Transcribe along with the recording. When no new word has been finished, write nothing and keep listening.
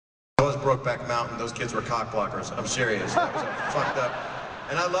was Brokeback Mountain. Those kids were cock blockers. I'm serious. That was fucked up.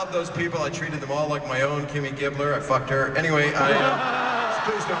 And I love those people. I treated them all like my own. Kimmy Gibbler, I fucked her. Anyway,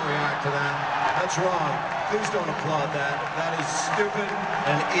 please don't react to that. That's wrong. Please don't applaud that. That is stupid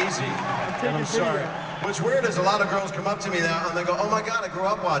and easy. And I'm sorry. What's weird is a lot of girls come up to me now and they go, "Oh my God, I grew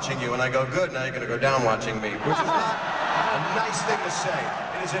up watching you." And I go, "Good, now you're going to go down watching me." Which is not a nice thing to say.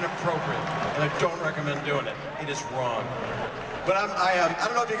 It is inappropriate. And I don't recommend doing it. It is wrong. But I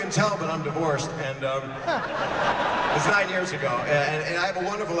don't know if you can tell, but I'm divorced, and it's 9 years ago, and I have a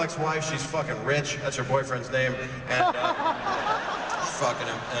wonderful ex-wife. She's fucking rich. That's her boyfriend's name, and fucking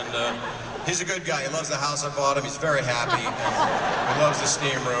him. And he's a good guy. He loves the house I bought him. He's very happy. And he loves the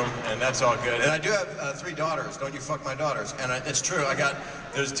steam room, and that's all good. And I do have 3 daughters. Don't you fuck my daughters? And it's true.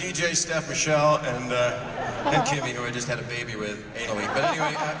 There's DJ, Steph, Michelle, and Kimmy, who I just had a baby with anally. But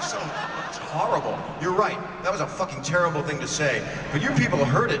anyway, it's horrible. You're right. That was a fucking terrible thing to say. But you people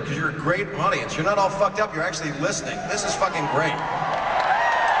heard it because you're a great audience. You're not all fucked up. You're actually listening. This is fucking great.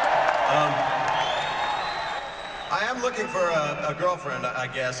 I am looking for a girlfriend, I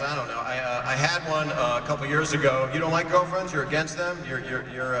guess. I don't know. I had one a couple years ago. You don't like girlfriends? You're against them?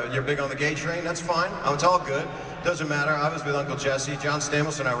 You're big on the gay train? That's fine. It's all good. Doesn't matter. I was with Uncle Jesse. John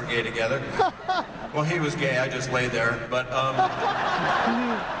Stamos and I were gay together. Well, he was gay. I just laid there. But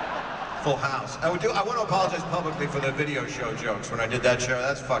Full House. I want to apologize publicly for the video show jokes when I did that show.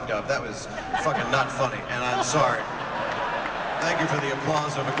 That's fucked up. That was fucking not funny, and I'm sorry. Thank you for the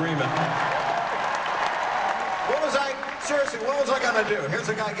applause of agreement. Seriously, what was I gonna do? Here's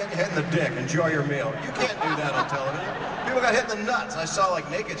a guy getting hit in the dick. Enjoy your meal. You can't do that on television. People got hit in the nuts. I saw like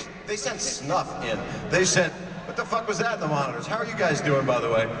naked. They sent snuff in. They said, "What the fuck was that in the monitors?" How are you guys doing, by the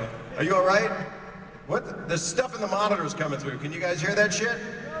way? Are you all right? What? There's stuff in the monitors coming through. Can you guys hear that shit?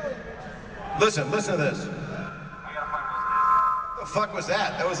 Listen to this. What the fuck was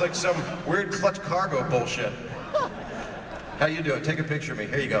that? That was like some weird clutch cargo bullshit. How you doing? Take a picture of me.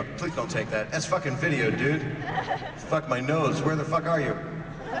 Here you go. Please don't take that. That's fucking video, dude. Fuck my nose. Where the fuck are you?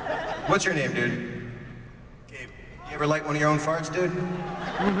 What's your name, dude? Gabe. You ever light one of your own farts, dude?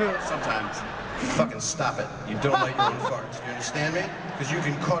 Sometimes. Fucking stop it. You don't light your own farts. You understand me? Because you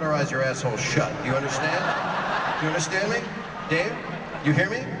can cauterize your asshole shut. You understand? You understand me? Dave? You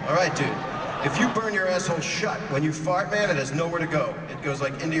hear me? All right, dude. If you burn your asshole shut when you fart, man, it has nowhere to go. It goes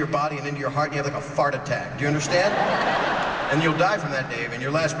like into your body and into your heart, and you have like a fart attack. Do you understand? And you'll die from that, Dave, and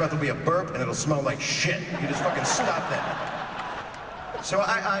your last breath will be a burp, and it'll smell like shit. You just fucking stop that. So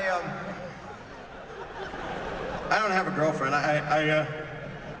I don't have a girlfriend. I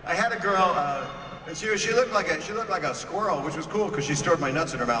had a girl, and she looked like a squirrel, which was cool because she stored my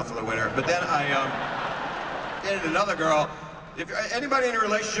nuts in her mouth for the winter. But then I dated another girl. If anybody in a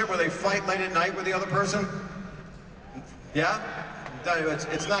relationship where they fight late at night with the other person, yeah?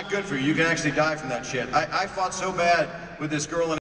 It's not good for you. You can actually die from that shit. I fought so bad with this girl in